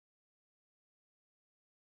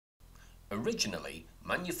originally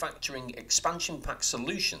manufacturing expansion pack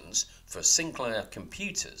solutions for Sinclair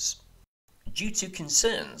computers. Due to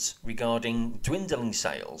concerns regarding dwindling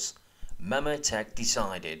sales, Memotech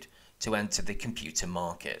decided to enter the computer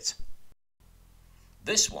market.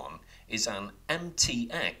 This one is an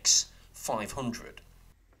MTX500.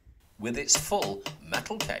 With its full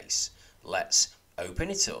metal case, let's open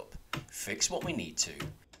it up, fix what we need to,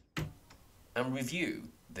 and review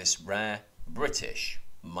this rare British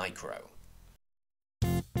micro.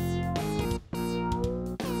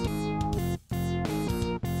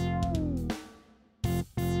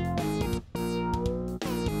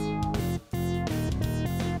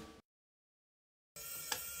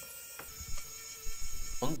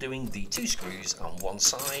 Undoing the 2 screws on one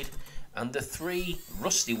side and the 3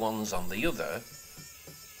 rusty ones on the other,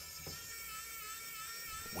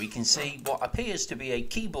 we can see what appears to be a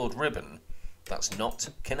keyboard ribbon that's not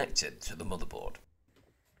connected to the motherboard.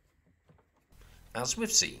 As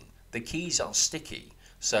we've seen, the keys are sticky,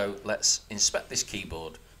 so let's inspect this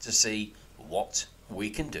keyboard to see what we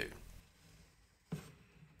can do.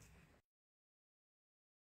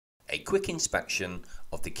 A quick inspection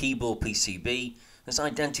of the keyboard PCB has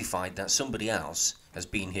identified that somebody else has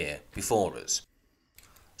been here before us.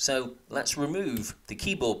 So let's remove the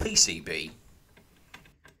keyboard PCB,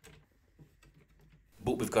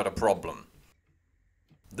 but we've got a problem.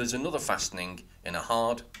 There's another fastening in a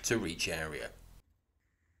hard to reach area.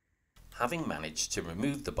 Having managed to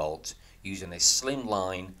remove the bolt using a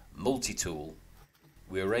slimline multi-tool,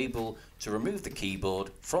 we are able to remove the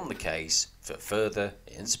keyboard from the case for further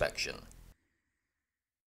inspection.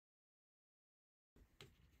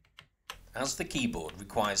 As the keyboard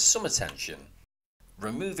requires some attention,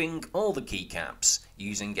 removing all the keycaps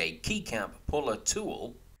using a keycap puller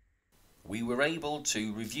tool, we were able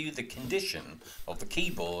to review the condition of the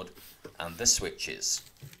keyboard and the switches.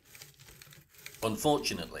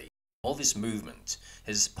 Unfortunately, all this movement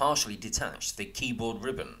has partially detached the keyboard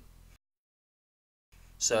ribbon.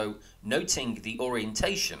 So, noting the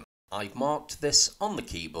orientation, I've marked this on the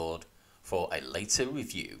keyboard for a later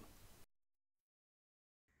review.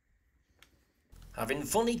 Having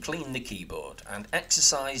fully cleaned the keyboard and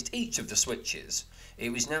exercised each of the switches,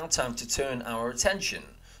 it was now time to turn our attention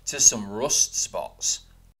to some rust spots.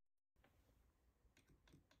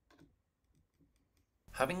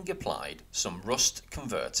 Having applied some rust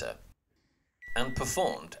converter and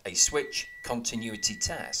performed a switch continuity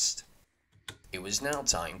test, it was now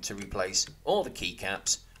time to replace all the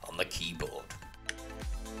keycaps on the keyboard.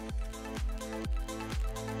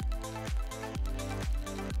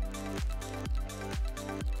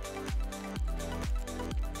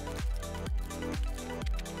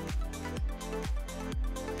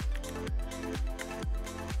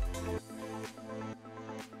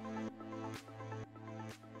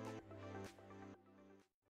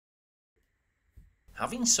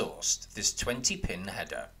 Having sourced this 20-pin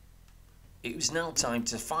header, it was now time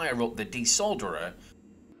to fire up the desolderer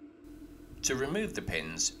to remove the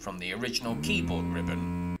pins from the original keyboard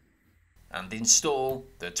ribbon and install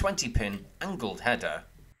the 20-pin angled header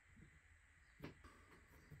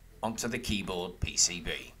onto the keyboard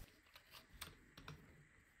PCB.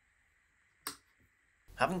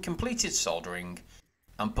 Having completed soldering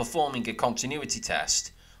and performing a continuity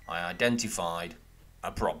test, I identified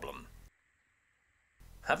a problem.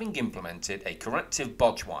 Having implemented a corrective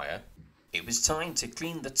bodge wire, it was time to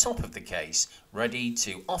clean the top of the case, ready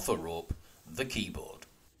to offer up the keyboard.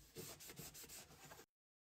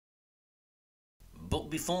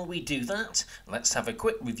 But before we do that, let's have a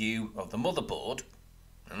quick review of the motherboard.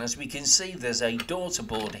 And as we can see, there's a daughter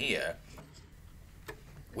board here,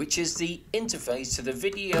 which is the interface to the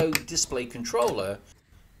video display controller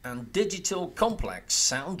and digital complex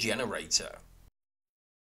sound generator.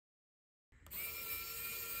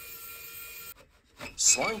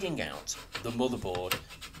 Sliding out the motherboard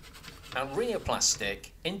and rear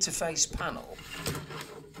plastic interface panel,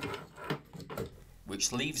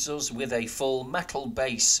 which leaves us with a full metal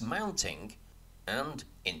base mounting and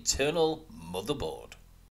internal motherboard.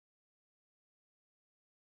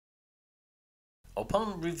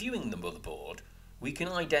 Upon reviewing the motherboard, we can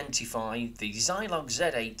identify the Zilog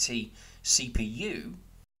Z80 CPU,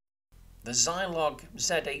 the Zilog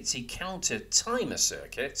Z80 counter timer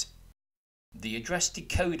circuit, the address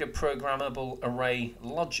decoder programmable array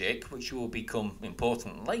logic, which will become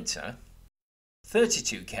important later,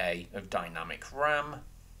 32K of dynamic RAM,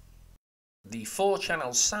 the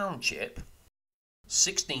 4-channel sound chip,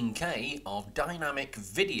 16K of dynamic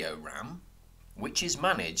video RAM, which is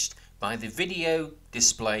managed by the video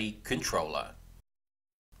display controller.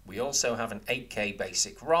 We also have an 8K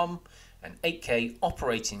basic ROM an 8K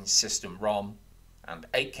operating system ROM and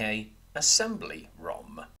 8K assembly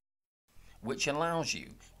ROM, which allows you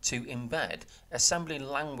to embed assembly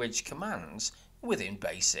language commands within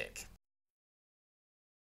BASIC.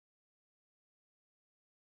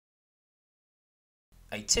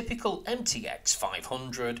 A typical MTX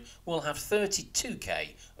 500 will have 32K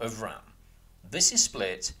of RAM. This is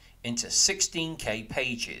split into 16K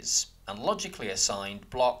pages and logically assigned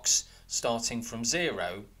blocks starting from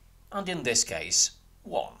 0 and in this case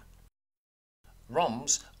 1.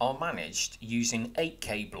 ROMs are managed using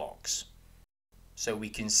 8K blocks, so we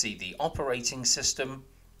can see the operating system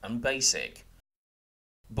and BASIC.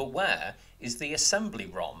 But where is the assembly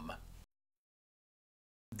ROM?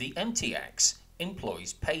 The MTX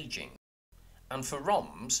employs paging, and for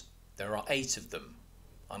ROMs there are 8 of them,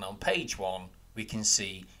 and on page 1 we can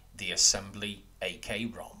see the assembly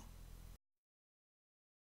 8K ROM.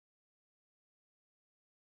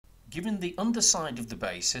 Given the underside of the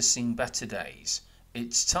base has seen better days,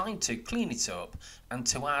 it's time to clean it up and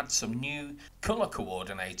to add some new colour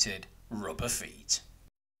coordinated rubber feet.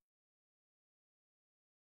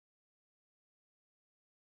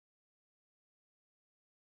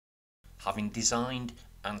 Having designed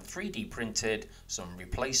and 3D printed some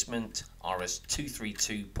replacement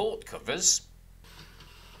RS-232 port covers,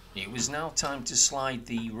 it was now time to slide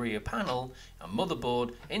the rear panel and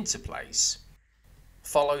motherboard into place,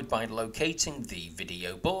 followed by locating the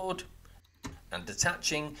video board and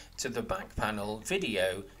attaching to the back panel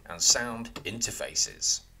video and sound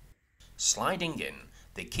interfaces, sliding in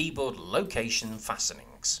the keyboard location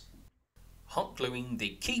fastenings, hot gluing the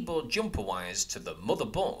keyboard jumper wires to the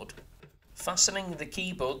motherboard, fastening the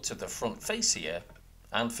keyboard to the front fascia,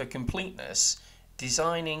 and for completeness,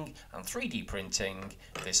 designing and 3D printing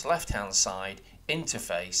this left-hand side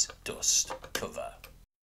interface dust cover.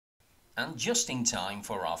 And just in time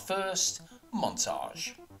for our first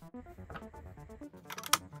montage.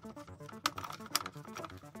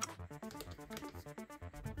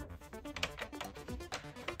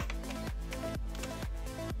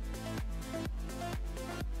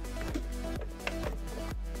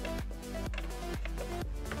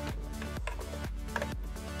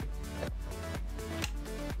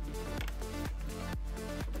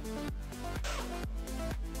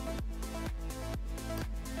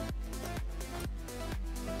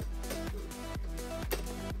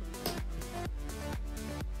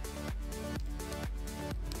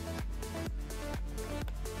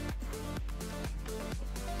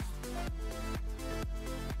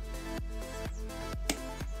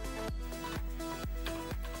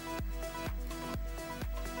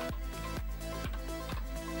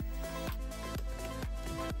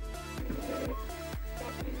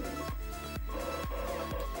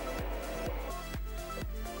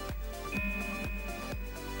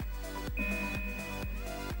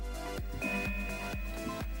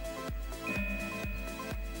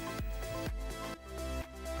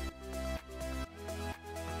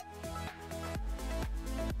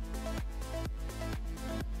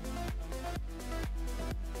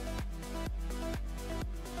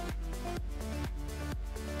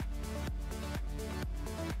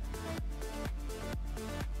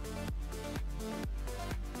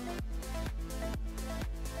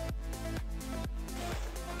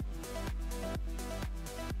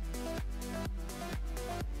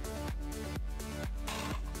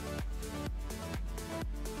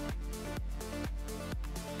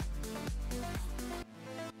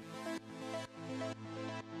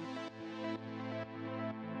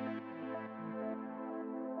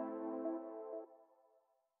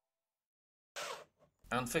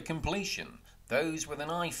 And for completion, those with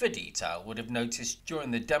an eye for detail would have noticed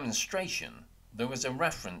during the demonstration there was a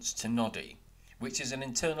reference to NODDY, which is an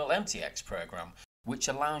internal MTX program which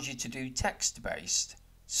allows you to do text-based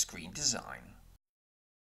screen design.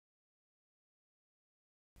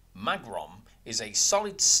 MAGROM is a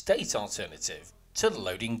solid-state alternative to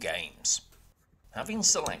loading games. Having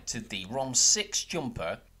selected the ROM6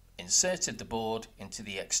 jumper, inserted the board into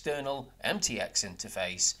the external MTX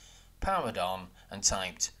interface, powered on and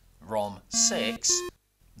typed ROM6,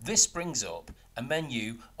 this brings up a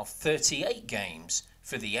menu of 38 games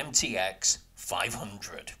for the MTX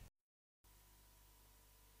 500.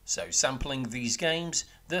 So sampling these games,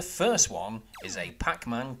 the first one is a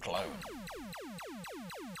Pac-Man clone.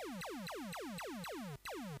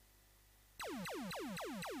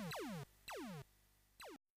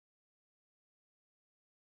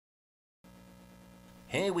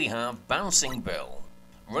 Here we have Bouncing Bill,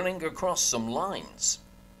 running across some lines.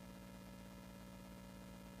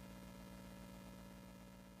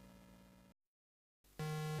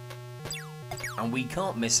 And we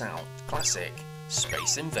can't miss out classic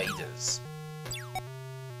Space Invaders.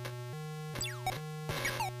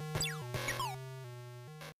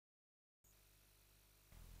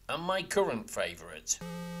 And my current favourite,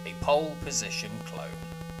 a pole position clone.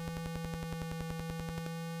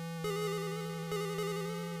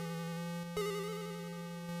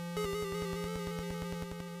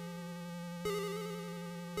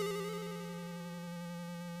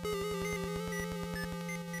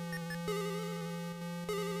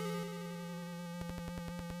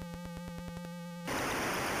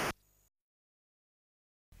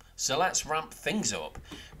 So let's ramp things up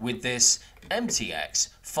with this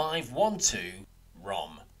MTX512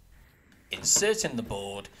 ROM. Insert in the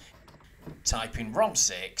board, type in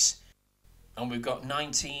ROM6, and we've got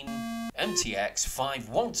 19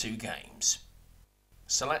 MTX512 games.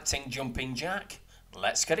 Selecting jumping jack,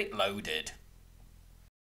 let's get it loaded.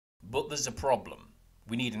 But there's a problem.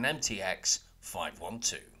 We need an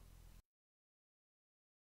MTX512.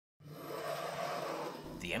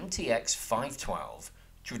 The MTX512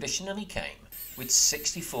 traditionally came with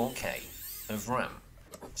 64K of RAM.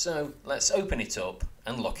 So let's open it up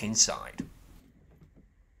and look inside.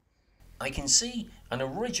 I can see an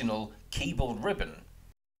original keyboard ribbon.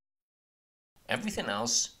 Everything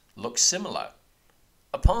else looks similar,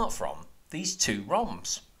 apart from these two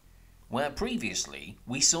ROMs, where previously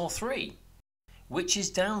we saw 3, which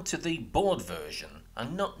is down to the board version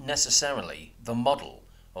and not necessarily the model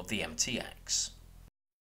of the MTX.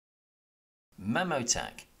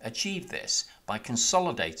 Memotech achieved this by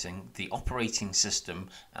consolidating the operating system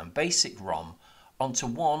and basic ROM onto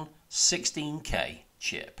one 16K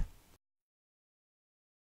chip.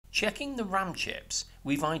 Checking the RAM chips,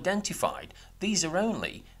 we've identified these are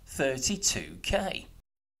only 32K.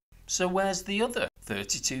 So where's the other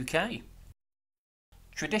 32K?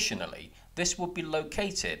 Traditionally, this would be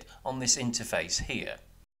located on this interface here,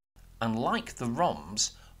 and like the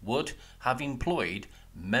ROMs, would have employed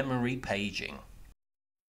memory paging.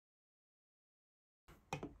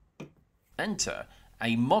 Enter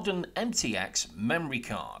a modern MTX memory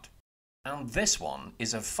card, and this one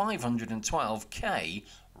is a 512K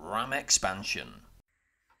RAM expansion.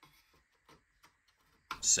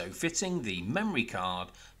 So fitting the memory card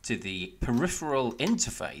to the peripheral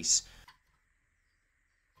interface,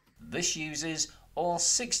 this uses all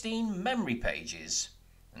 16 memory pages,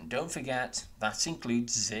 and don't forget that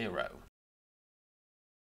includes 0.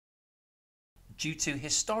 Due to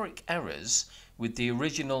historic errors with the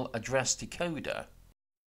original address decoder,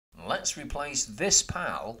 let's replace this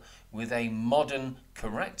PAL with a modern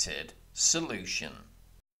corrected solution.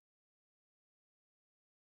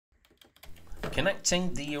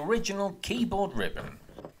 Connecting the original keyboard ribbon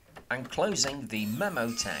and closing the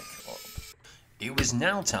Memotech up, it was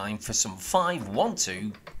now time for some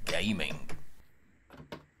 512 gaming.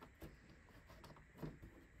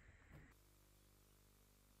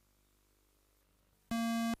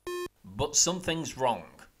 But something's wrong.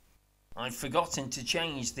 I've forgotten to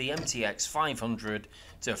change the MTX500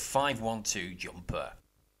 to 512 jumper.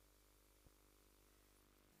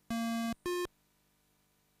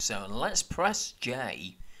 So let's press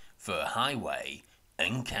J for Highway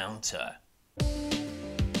Encounter.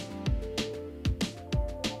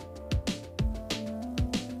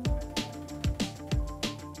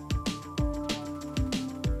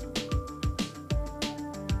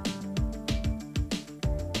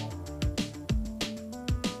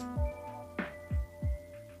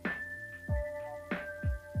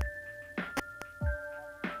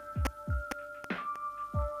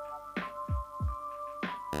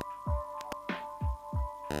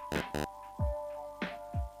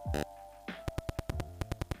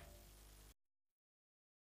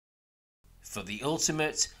 For the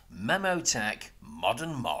ultimate Memotech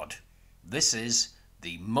modern mod, this is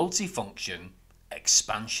the multifunction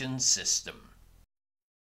expansion system.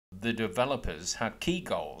 The developers had key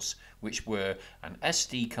goals, which were an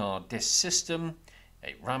SD card disk system,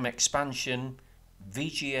 a RAM expansion,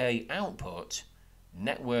 VGA output,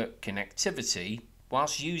 network connectivity,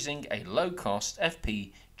 whilst using a low-cost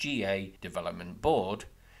FPGA development board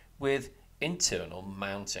with internal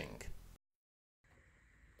mounting.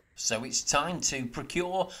 So it's time to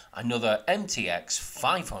procure another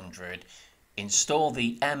MTX500, install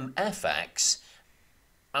the MFX,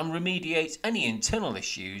 and remediate any internal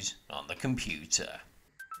issues on the computer.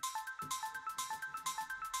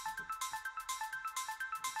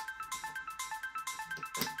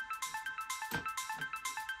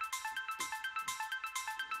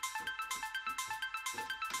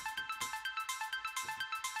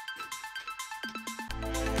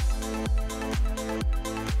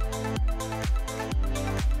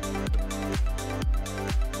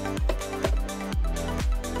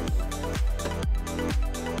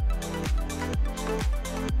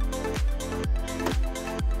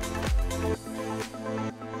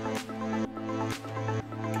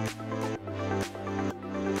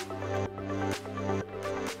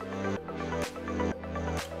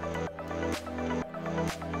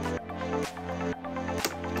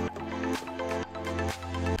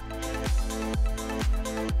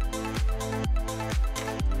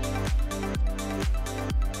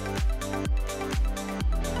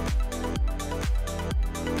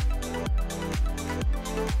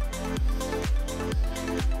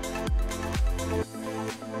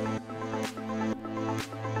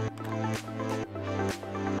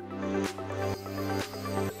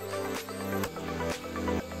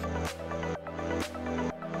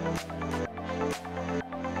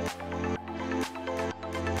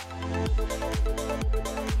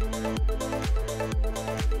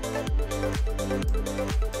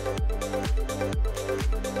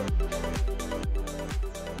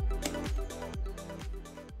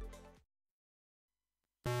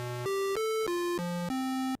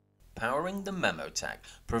 Powering the Memotech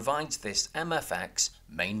provides this MFX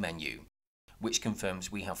main menu, which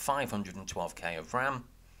confirms we have 512K of RAM,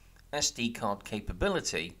 SD card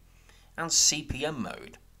capability, and CPM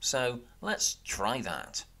mode. So let's try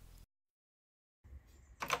that.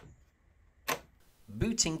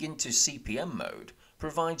 Booting into CPM mode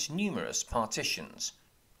provides numerous partitions,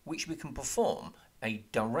 which we can perform a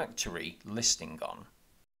directory listing on.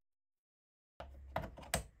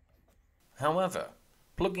 However,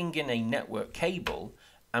 plugging in a network cable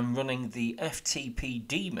and running the FTP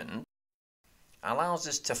daemon allows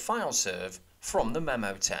us to file serve from the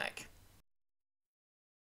Memotech.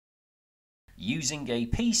 Using a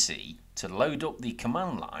PC to load up the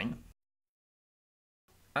command line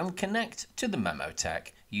and connect to the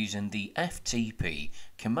Memotech using the FTP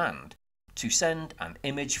command to send an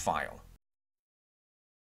image file.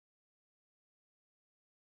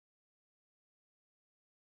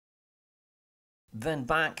 Then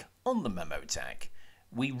back on the Memotech,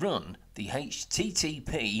 we run the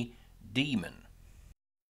HTTP daemon.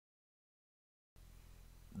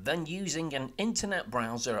 Then using an internet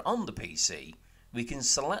browser on the PC, we can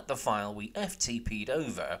select the file we FTP'd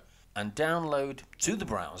over and download to the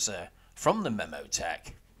browser from the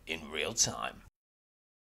Memotech in real time.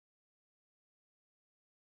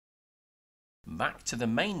 Back to the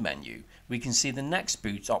main menu, we can see the next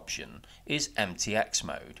boot option is MTX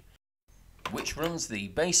Mode, which runs the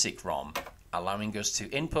basic ROM, allowing us to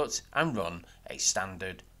input and run a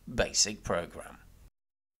standard basic program.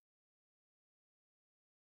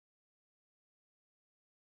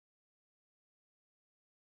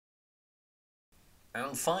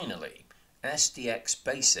 And finally, SDX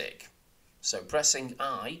BASIC. So pressing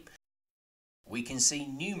I, we can see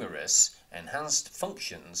numerous enhanced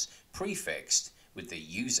functions prefixed with the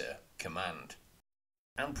user command.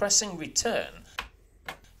 And pressing return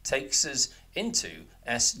takes us into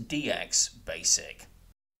SDX BASIC.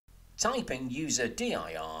 Typing user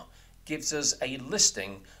dir gives us a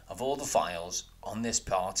listing of all the files on this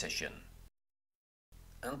partition.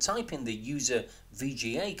 And typing the user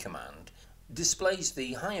VGA command displays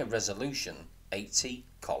the higher resolution 80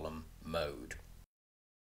 column mode.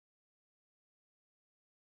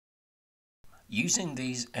 Using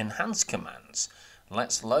these enhanced commands,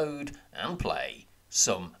 let's load and play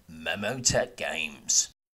some Memotech games.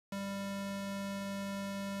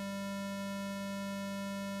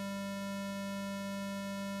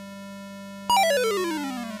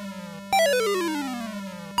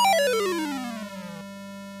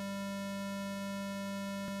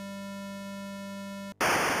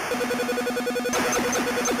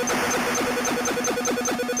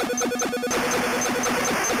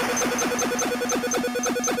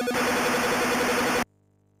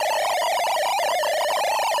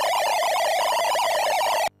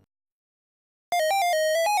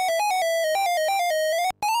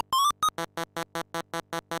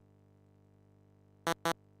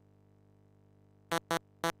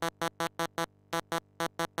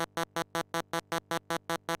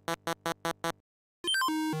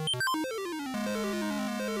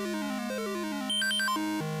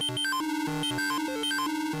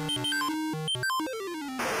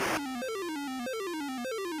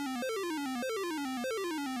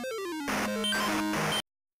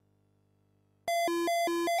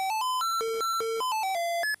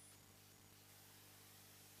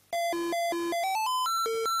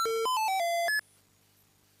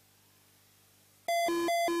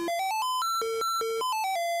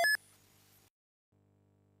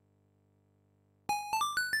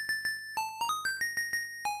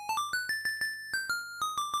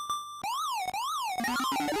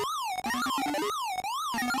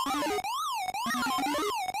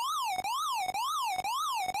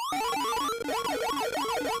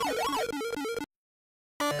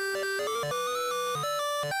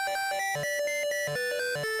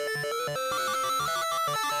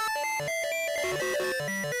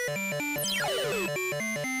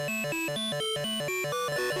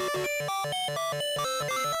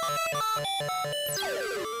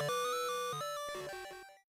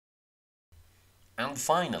 And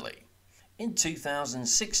finally, in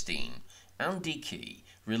 2016, NODDY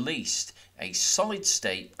released a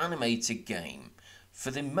solid-state animated game for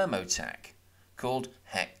the Memotech called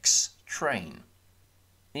Hex Train.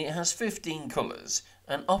 It has 15 colours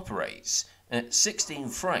and operates at 16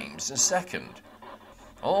 frames a second,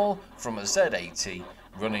 all from a Z80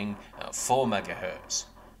 running at 4 MHz.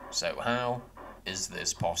 So how is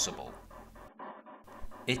this possible?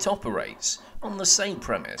 It operates on the same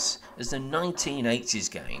premise as the 1980s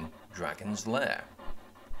game Dragon's Lair,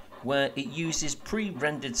 where it uses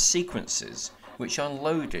pre-rendered sequences which are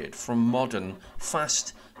loaded from modern,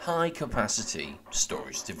 fast, high-capacity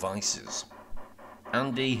storage devices.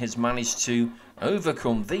 Andy has managed to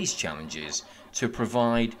overcome these challenges to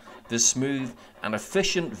provide the smooth and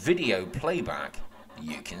efficient video playback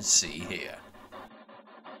you can see here.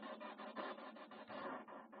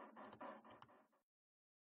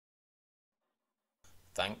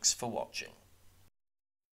 Thanks for watching.